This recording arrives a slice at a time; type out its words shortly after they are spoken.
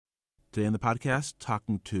Today on the podcast,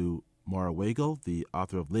 talking to Moira Weigel, the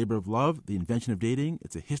author of Labor of Love, The Invention of Dating.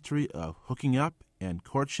 It's a history of hooking up and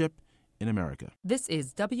courtship in America. This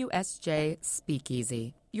is WSJ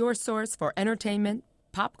Speakeasy, your source for entertainment,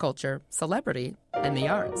 pop culture, celebrity, and the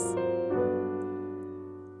arts.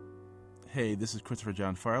 Hey, this is Christopher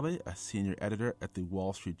John Farley, a senior editor at the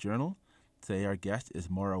Wall Street Journal. Today our guest is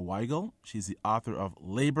Moira Weigel. She's the author of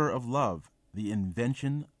Labor of Love, The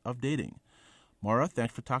Invention of Dating. Moira,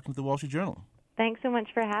 thanks for talking to the Wall Street Journal. Thanks so much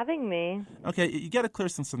for having me. Okay, you got to clear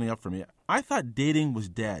something up for me. I thought dating was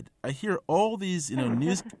dead. I hear all these,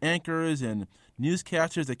 news anchors and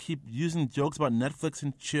newscasters that keep using jokes about Netflix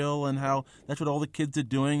and chill and how that's what all the kids are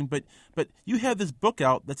doing. But you have this book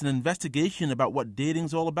out that's an investigation about what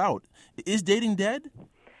dating's all about. Is dating dead?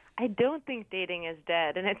 I don't think dating is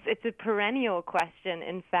dead, and it's a perennial question.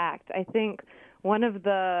 In fact, I think one of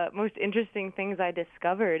the most interesting things I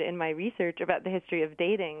discovered in my research about the history of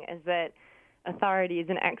dating is that authorities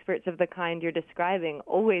and experts of the kind you're describing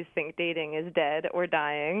always think dating is dead or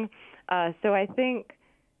dying. So I think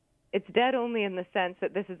it's dead only in the sense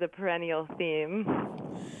that this is a perennial theme.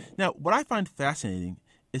 Now, what I find fascinating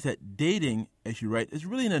is that dating, as you write, is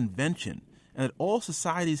really an invention, and that all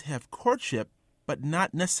societies have courtship, but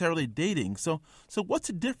not necessarily dating. So what's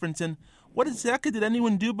the difference, and what exactly did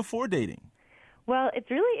anyone do before dating? Well, it's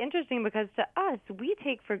really interesting because to us, we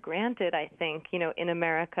take for granted, I think, in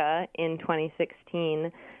America in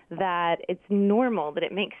 2016, that it's normal, that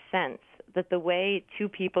it makes sense, that the way two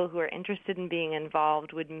people who are interested in being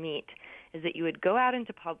involved would meet is that you would go out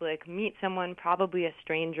into public, meet someone, probably a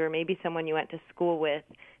stranger, maybe someone you went to school with,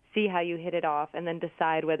 see how you hit it off, and then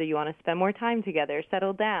decide whether you want to spend more time together,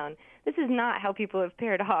 settle down. This is not how people have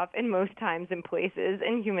paired off in most times and places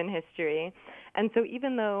in human history. And so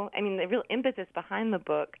even though, the real impetus behind the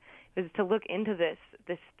book is to look into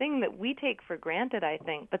this thing that we take for granted, I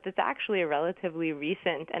think, but that's actually a relatively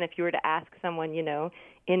recent, and if you were to ask someone, in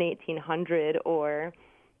 1800 or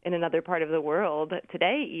in another part of the world,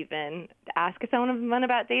 today even, to ask someone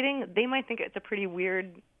about dating, they might think it's a pretty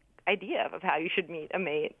weird idea of how you should meet a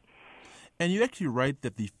mate. And you actually write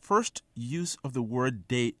that the first use of the word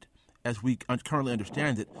date, as we currently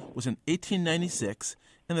understand it, was in 1896,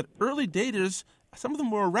 and that early daters, some of them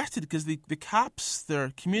were arrested because the cops,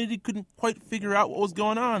 their community, couldn't quite figure out what was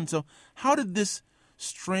going on. So how did this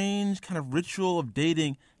strange kind of ritual of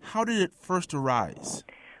dating, how did it first arise?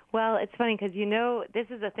 Well, it's funny because, this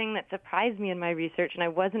is a thing that surprised me in my research, and I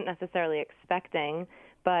wasn't necessarily expecting,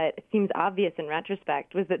 but it seems obvious in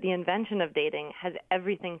retrospect, was that the invention of dating has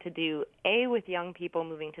everything to do, A, with young people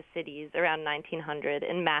moving to cities around 1900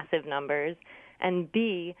 in massive numbers, and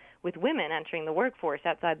B, with women entering the workforce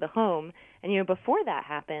outside the home. And, before that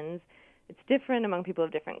happens, it's different among people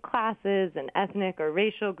of different classes and ethnic or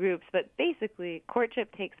racial groups, but basically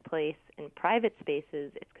courtship takes place in private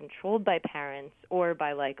spaces. It's controlled by parents or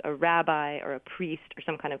by like a rabbi or a priest or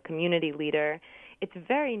some kind of community leader. It's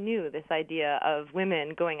very new, this idea of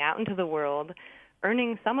women going out into the world,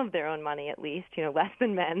 earning some of their own money at least, less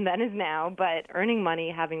than men then is now, but earning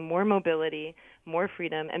money, having more mobility, more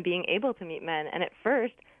freedom, and being able to meet men. And at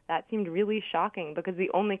first, that seemed really shocking because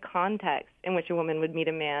the only context in which a woman would meet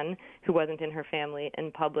a man who wasn't in her family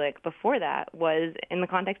in public before that was in the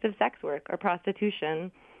context of sex work or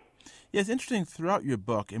prostitution. Yeah, it's interesting throughout your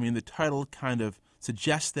book. The title kind of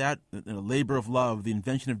suggests that, Labor of Love, The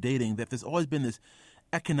Invention of Dating, that there's always been this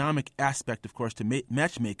economic aspect, of course, to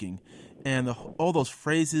matchmaking, and all those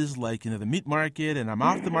phrases like, the meat market, and I'm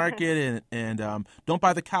off the market, and don't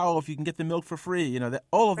buy the cow if you can get the milk for free,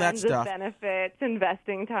 all of that stuff. Benefits,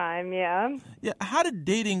 investing time, yeah. Yeah, how did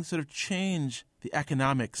dating sort of change the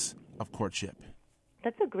economics of courtship?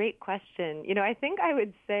 That's a great question. I think I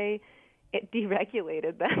would say it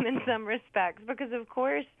deregulated them in some respects because, of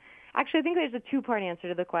course, actually I think there's a two-part answer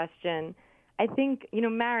to the question. I think,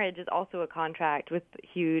 marriage is also a contract with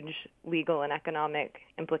huge legal and economic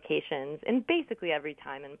implications in basically every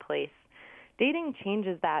time and place. Dating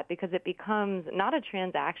changes that because it becomes not a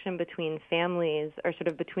transaction between families or sort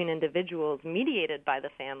of between individuals mediated by the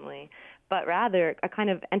family, but rather a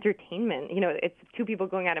kind of entertainment. It's two people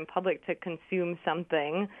going out in public to consume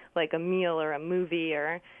something like a meal or a movie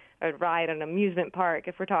or a ride at an amusement park,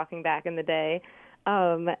 if we're talking back in the day.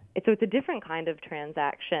 So it's a different kind of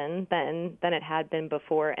transaction than it had been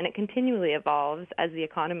before, and it continually evolves as the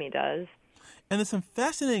economy does. And there's some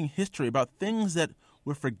fascinating history about things that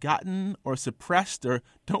were forgotten or suppressed or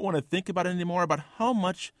don't want to think about it anymore, about how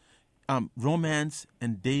much romance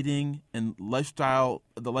and dating and the lifestyle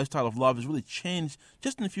of love has really changed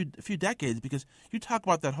just in a few decades, because you talk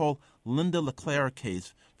about that whole Linda LeClaire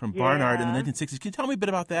case from Barnard in the 1960s. Can you tell me a bit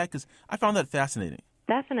about that? Because I found that fascinating.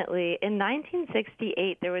 Definitely. In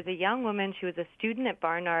 1968, there was a young woman, she was a student at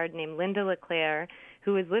Barnard named Linda LeClaire,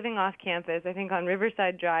 who was living off campus, I think on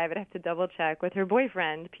Riverside Drive, I'd have to double check, with her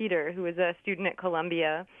boyfriend, Peter, who was a student at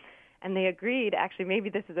Columbia. And they agreed, actually maybe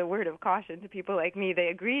this is a word of caution to people like me, they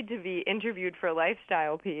agreed to be interviewed for a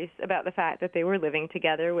lifestyle piece about the fact that they were living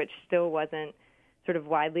together, which still wasn't sort of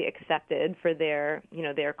widely accepted for their,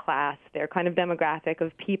 their class, their kind of demographic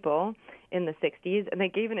of people in the 60s. And they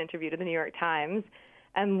gave an interview to the New York Times.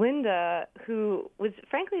 And Linda, who was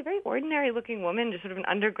frankly a very ordinary-looking woman, just sort of an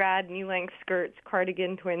undergrad, knee-length skirts,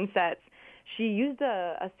 cardigan, twin sets, she used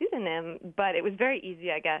a pseudonym, but it was very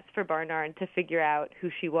easy, I guess, for Barnard to figure out who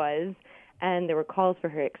she was. And there were calls for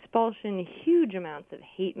her expulsion, huge amounts of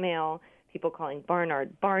hate mail, people calling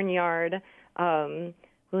Barnard Barnyard.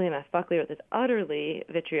 William F. Buckley wrote this utterly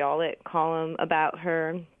vitriolic column about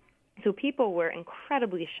her. So people were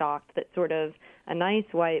incredibly shocked that sort of a nice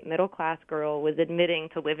white middle-class girl was admitting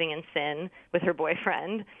to living in sin with her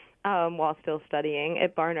boyfriend while still studying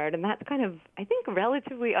at Barnard. And that's kind of, I think,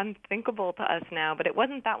 relatively unthinkable to us now, but it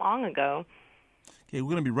wasn't that long ago. Okay,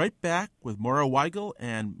 we're going to be right back with Moira Weigel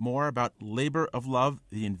and more about labor of love,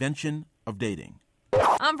 the invention of dating.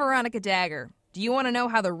 I'm Veronica Dagger. Do you want to know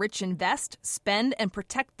how the rich invest, spend, and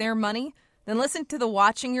protect their money? Then listen to the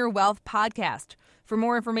Watching Your Wealth podcast. For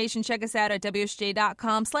more information, check us out at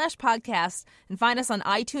WSJ.com/podcasts and find us on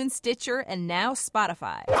iTunes, Stitcher, and now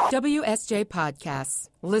Spotify. WSJ Podcasts.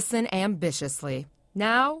 Listen ambitiously.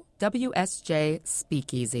 Now, WSJ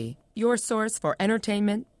Speakeasy. Your source for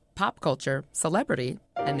entertainment, pop culture, celebrity,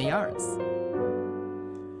 and the arts.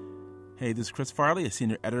 Hey, this is Chris Farley, a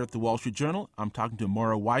senior editor at the Wall Street Journal. I'm talking to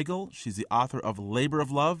Moira Weigel. She's the author of Labor of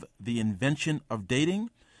Love, The Invention of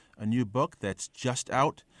Dating, a new book that's just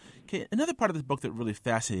out. Okay, another part of this book that really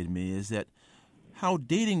fascinated me is that how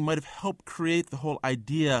dating might have helped create the whole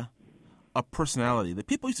idea of personality. That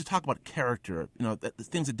people used to talk about character, the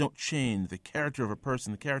things that don't change, the character of a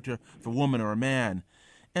person, the character of a woman or a man.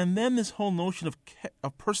 And then this whole notion of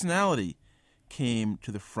personality came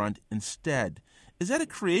to the front instead. Is that a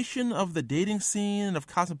creation of the dating scene, of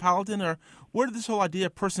Cosmopolitan, or where did this whole idea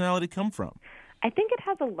of personality come from? I think it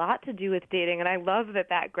has a lot to do with dating, and I love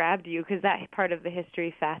that grabbed you because that part of the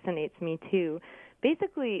history fascinates me too.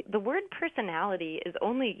 Basically, the word personality is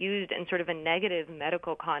only used in sort of a negative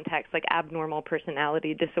medical context, like abnormal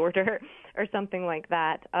personality disorder or something like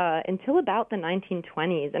that, until about the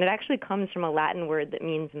 1920s. And it actually comes from a Latin word that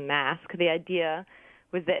means mask. The idea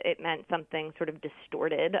was that it meant something sort of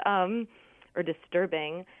distorted or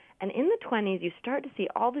disturbing. And in the 20s, you start to see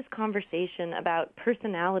all this conversation about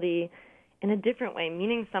personality in a different way,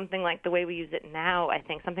 meaning something like the way we use it now, I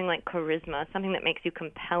think, something like charisma, something that makes you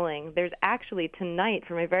compelling. There's actually tonight,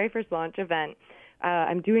 for my very first launch event,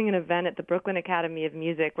 I'm doing an event at the Brooklyn Academy of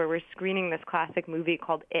Music where we're screening this classic movie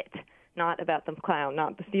called It, not about the clown,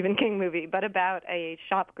 not the Stephen King movie, but about a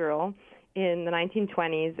shop girl in the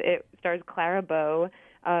 1920s. It stars Clara Bow.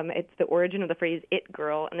 It's the origin of the phrase it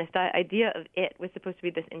girl, and this idea of it was supposed to be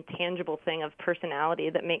this intangible thing of personality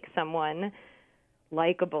that makes someone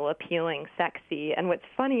likable, appealing, sexy. And what's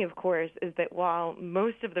funny, of course, is that while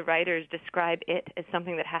most of the writers describe it as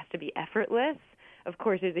something that has to be effortless, of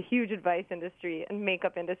course, there's a huge advice industry and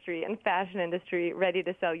makeup industry and fashion industry ready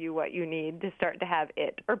to sell you what you need to start to have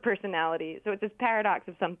it or personality. So it's this paradox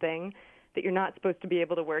of something that you're not supposed to be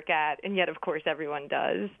able to work at, and yet, of course, everyone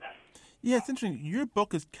does. Yeah, it's interesting. Your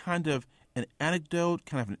book is kind of an anecdote,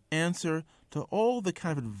 kind of an answer to all the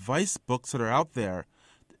kind of advice books that are out there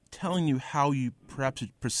telling you how you perhaps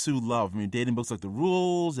should pursue love. I mean, dating books like The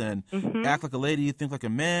Rules and Act Like a Lady, Think Like a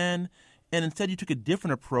Man. And instead you took a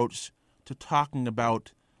different approach to talking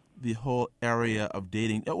about the whole area of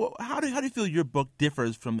dating. How do you feel your book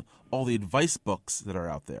differs from all the advice books that are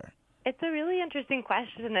out there? It's a really interesting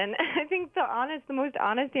question, and I think the most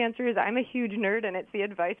honest answer is I'm a huge nerd, and it's the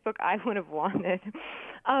advice book I would have wanted,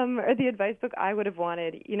 or the advice book I would have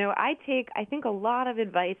wanted. I think, a lot of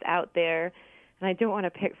advice out there, and I don't want to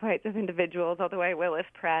pick fights with individuals, although I will if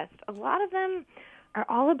pressed. A lot of them are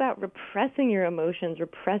all about repressing your emotions,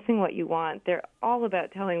 repressing what you want. They're all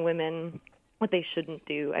about telling women what they shouldn't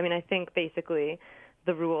do. I mean, I think basically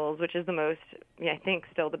The Rules, which is the most, I think,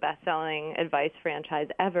 still the best-selling advice franchise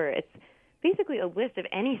ever. It's basically a list of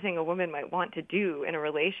anything a woman might want to do in a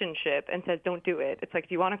relationship and says, don't do it. It's like,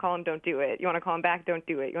 if you want to call him, don't do it. You want to call him back, don't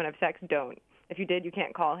do it. You want to have sex, don't. If you did, you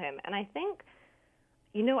can't call him. And I think,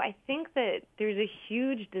 I think that there's a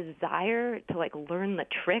huge desire to, learn the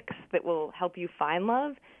tricks that will help you find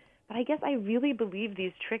love. But I guess I really believe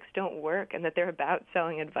these tricks don't work and that they're about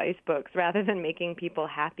selling advice books rather than making people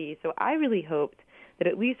happy. So I really hoped that,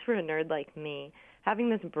 at least for a nerd like me, having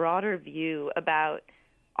this broader view about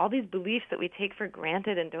all these beliefs that we take for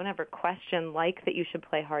granted and don't ever question, like that you should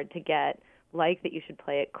play hard to get, like that you should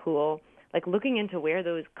play it cool, like looking into where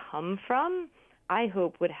those come from, I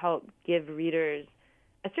hope would help give readers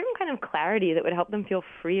a certain kind of clarity that would help them feel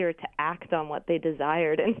freer to act on what they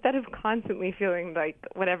desired instead of constantly feeling like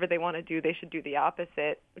whatever they want to do, they should do the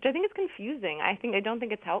opposite, which I think is confusing. I don't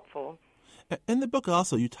think it's helpful. In the book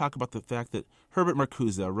also, you talk about the fact that Herbert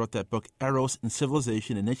Marcuse wrote that book, Eros and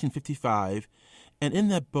Civilization, in 1955. And in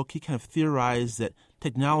that book, he kind of theorized that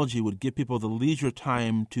technology would give people the leisure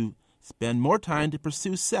time to spend more time to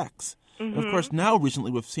pursue sex. Mm-hmm. And of course, now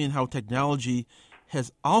recently we've seen how technology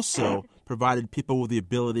has also provided people with the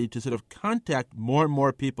ability to sort of contact more and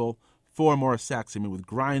more people for more sex. I mean, with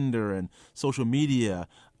Grindr and social media.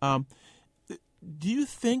 Do you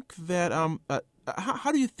think that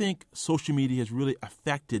how do you think social media has really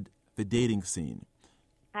affected the dating scene?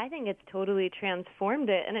 I think it's totally transformed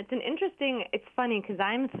it. And it's funny because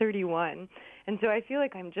I'm 31. And so I feel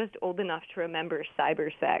like I'm just old enough to remember cyber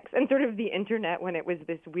sex and sort of the internet when it was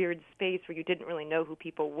this weird space where you didn't really know who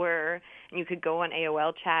people were and you could go on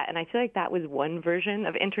AOL chat. And I feel like that was one version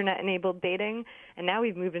of internet-enabled dating. And now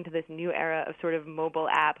we've moved into this new era of sort of mobile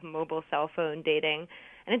app, mobile cell phone dating.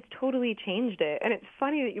 And it's totally changed it. And it's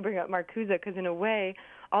funny that you bring up Marcuse because in a way,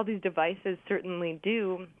 all these devices certainly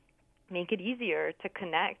do make it easier to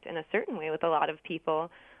connect in a certain way with a lot of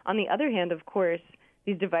people. On the other hand, of course,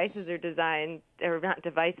 these devices are designed, or not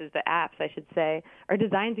devices, the apps, I should say, are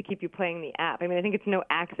designed to keep you playing the app. I mean, I think it's no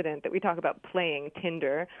accident that we talk about playing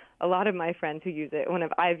Tinder. A lot of my friends who use it,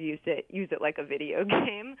 whenever I've used it, use it like a video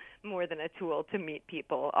game more than a tool to meet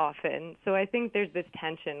people often. So I think there's this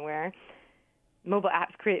tension where mobile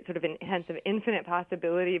apps create sort of a sense of infinite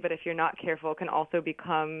possibility, but if you're not careful, can also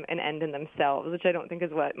become an end in themselves, which I don't think is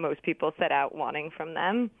what most people set out wanting from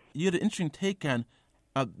them. You had an interesting take on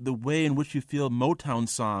the way in which you feel Motown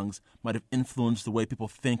songs might have influenced the way people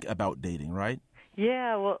think about dating, right?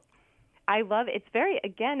 Yeah, well, I love it.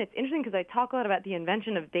 It's interesting because I talk a lot about the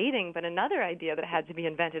invention of dating, but another idea that had to be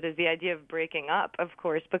invented is the idea of breaking up, of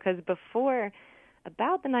course, because before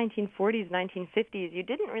about the 1940s, 1950s, you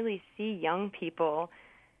didn't really see young people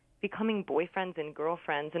becoming boyfriends and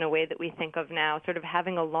girlfriends in a way that we think of now, sort of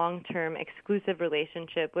having a long-term exclusive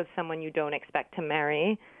relationship with someone you don't expect to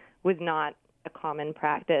marry was not a common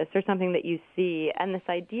practice or something that you see. And this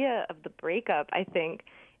idea of the breakup, I think,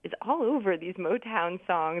 is all over these Motown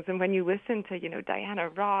songs. And when you listen to, Diana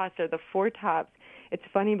Ross or the Four Tops, it's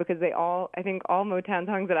funny because I think all Motown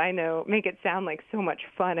songs that I know make it sound like so much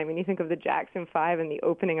fun. I mean, you think of the Jackson 5 and the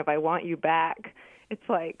opening of I Want You Back. It's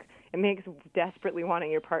like, it makes desperately wanting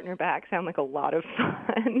your partner back sound like a lot of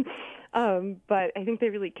fun. But I think they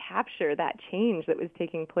really capture that change that was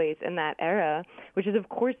taking place in that era, which is, of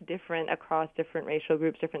course, different across different racial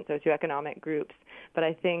groups, different socioeconomic groups. But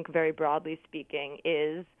I think, very broadly speaking,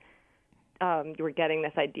 is you were getting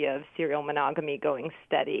this idea of serial monogamy going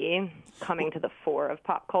steady, coming to the fore of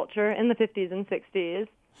pop culture in the 50s and 60s.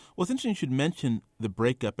 Well, it's interesting you should mention the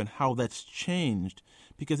breakup and how that's changed,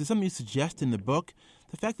 because it's something you suggest in the book,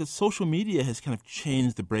 the fact that social media has kind of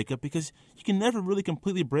changed the breakup, because you can never really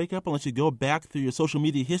completely break up unless you go back through your social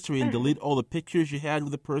media history and delete all the pictures you had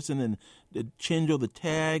with the person and change all the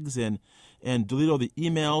tags and delete all the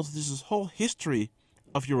emails. There's this whole history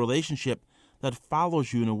of your relationship that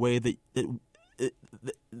follows you in a way that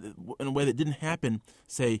didn't happen,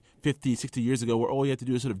 say, 50, 60 years ago, where all you have to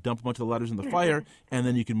do is sort of dump a bunch of letters in the fire, and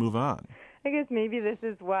then you can move on. I guess maybe this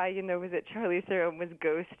is why, was it Charlize Theron was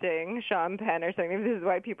ghosting Sean Penn or something? Maybe this is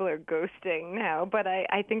why people are ghosting now. But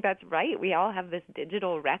I think that's right. We all have this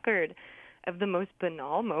digital record of the most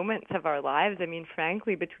banal moments of our lives. I mean,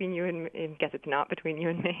 frankly, between you and I guess it's not between you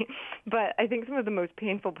and me, but I think some of the most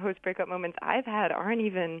painful post-breakup moments I've had aren't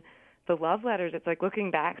even the love letters. It's like looking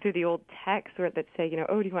back through the old texts that say,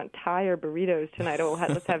 oh, do you want Thai or burritos tonight? Oh,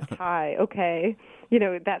 let's have Thai. Okay.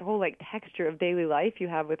 That whole texture of daily life you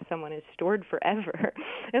have with someone is stored forever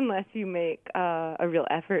unless you make a real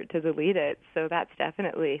effort to delete it. So that's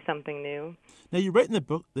definitely something new. Now, you write in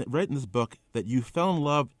this book that you fell in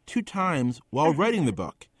love 2 times while writing the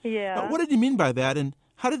book. Yeah. Now, what did you mean by that, and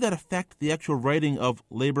how did that affect the actual writing of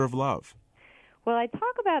Labor of Love? Well, I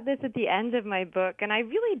talk about this at the end of my book, and I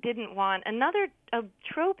really didn't want a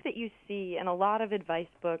trope that you see in a lot of advice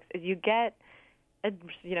books is you get a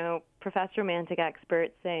professed romantic expert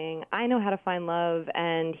saying, I know how to find love,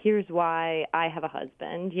 and here's why I have a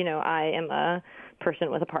husband. I am a person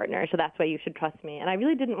with a partner, so that's why you should trust me. And I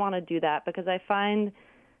really didn't want to do that because I find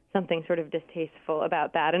something sort of distasteful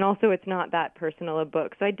about that. And also it's not that personal a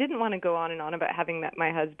book. So I didn't want to go on and on about having met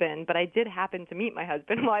my husband, but I did happen to meet my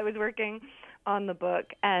husband while I was working on the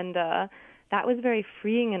book, and that was very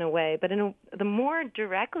freeing in a way. But the more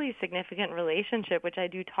directly significant relationship, which I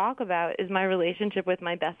do talk about, is my relationship with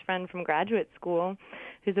my best friend from graduate school,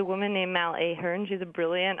 who's a woman named Mal Ahern. She's a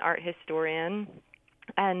brilliant art historian,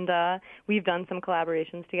 and we've done some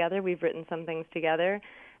collaborations together. We've written some things together.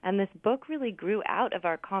 And this book really grew out of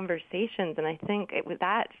our conversations, and I think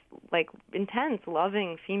that intense,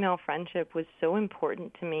 loving female friendship was so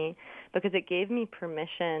important to me because it gave me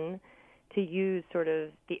permission to use sort of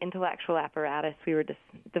the intellectual apparatus we were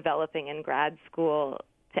developing in grad school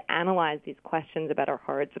to analyze these questions about our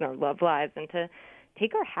hearts and our love lives and to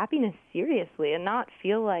take our happiness seriously and not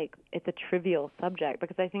feel like it's a trivial subject,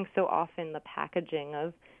 because I think so often the packaging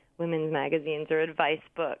of women's magazines or advice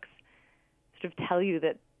books sort of tell you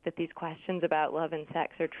that these questions about love and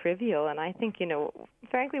sex are trivial. And I think,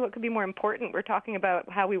 frankly, what could be more important? We're talking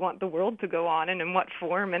about how we want the world to go on and in what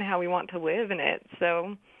form and how we want to live in it.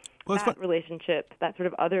 So that relationship, that sort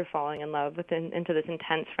of other falling in love into this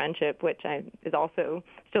intense friendship, which is also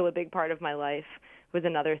still a big part of my life, was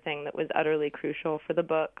another thing that was utterly crucial for the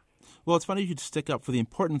book. Well, it's funny you should stick up for the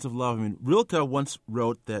importance of love. I mean, Rilke once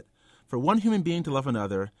wrote that for one human being to love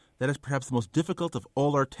another, that is perhaps the most difficult of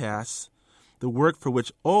all our tasks, the work for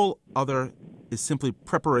which all other is simply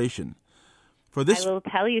preparation. For this, I will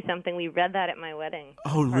tell you something. We read that at my wedding.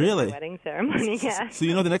 Oh, really? My wedding ceremony, yeah. So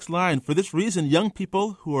you know the next line. For this reason, young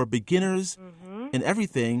people who are beginners in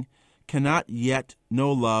everything cannot yet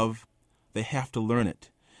know love. They have to learn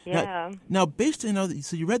it. Yeah. Now based on,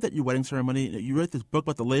 so you read that at your wedding ceremony. You read this book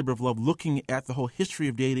about the labor of love, looking at the whole history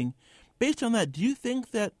of dating. Based on that, do you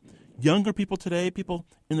think that younger people today, people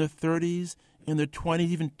in their 30s, in their 20s,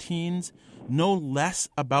 even teens, know less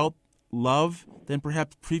about love than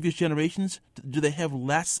perhaps previous generations? Do they have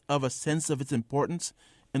less of a sense of its importance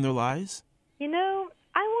in their lives? I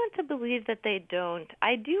want to believe that they don't.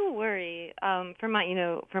 I do worry for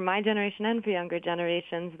my generation and for younger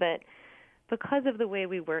generations that because of the way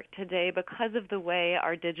we work today, because of the way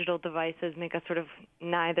our digital devices make us sort of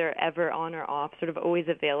neither ever on or off, sort of always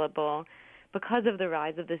available, because of the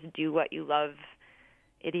rise of this do what you love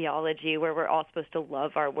ideology where we're all supposed to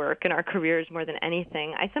love our work and our careers more than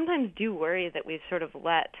anything, I sometimes do worry that we've sort of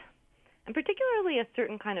let, and particularly a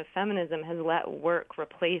certain kind of feminism has let work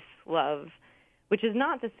replace love, which is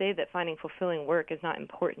not to say that finding fulfilling work is not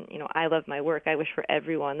important. I love my work. I wish for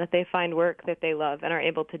everyone that they find work that they love and are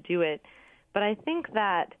able to do it. But I think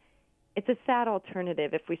that it's a sad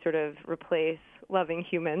alternative if we sort of replace loving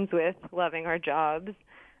humans with loving our jobs.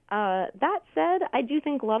 That said, I do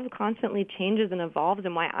think love constantly changes and evolves,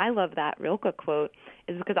 and why I love that Rilke quote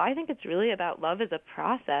is because I think it's really about love as a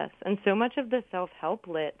process, and so much of the self-help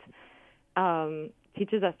lit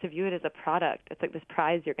teaches us to view it as a product. It's like this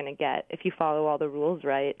prize you're going to get if you follow all the rules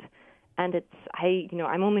right. And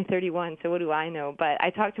I'm only 31, so what do I know? But I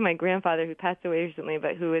talked to my grandfather who passed away recently,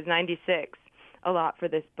 but who is 96, a lot for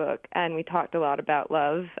this book, and we talked a lot about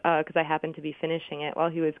love because I happened to be finishing it while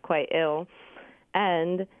he was quite ill.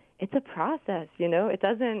 And it's a process,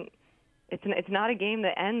 it's not a game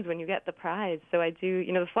that ends when you get the prize. So I do,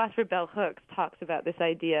 the philosopher Bell Hooks talks about this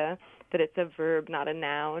idea that it's a verb, not a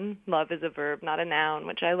noun. Love is a verb, not a noun,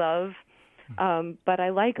 which I love. But I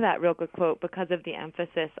like that Rilke quote because of the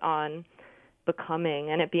emphasis on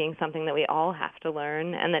becoming and it being something that we all have to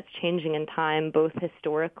learn and that's changing in time, both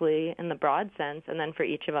historically in the broad sense and then for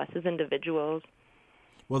each of us as individuals.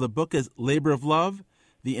 Well, the book is Labor of Love,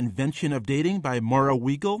 The Invention of Dating by Moira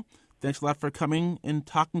Weigel. Thanks a lot for coming and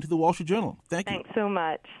talking to the Wall Street Journal. Thank you. Thanks so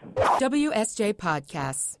much. WSJ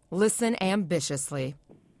Podcasts. Listen ambitiously.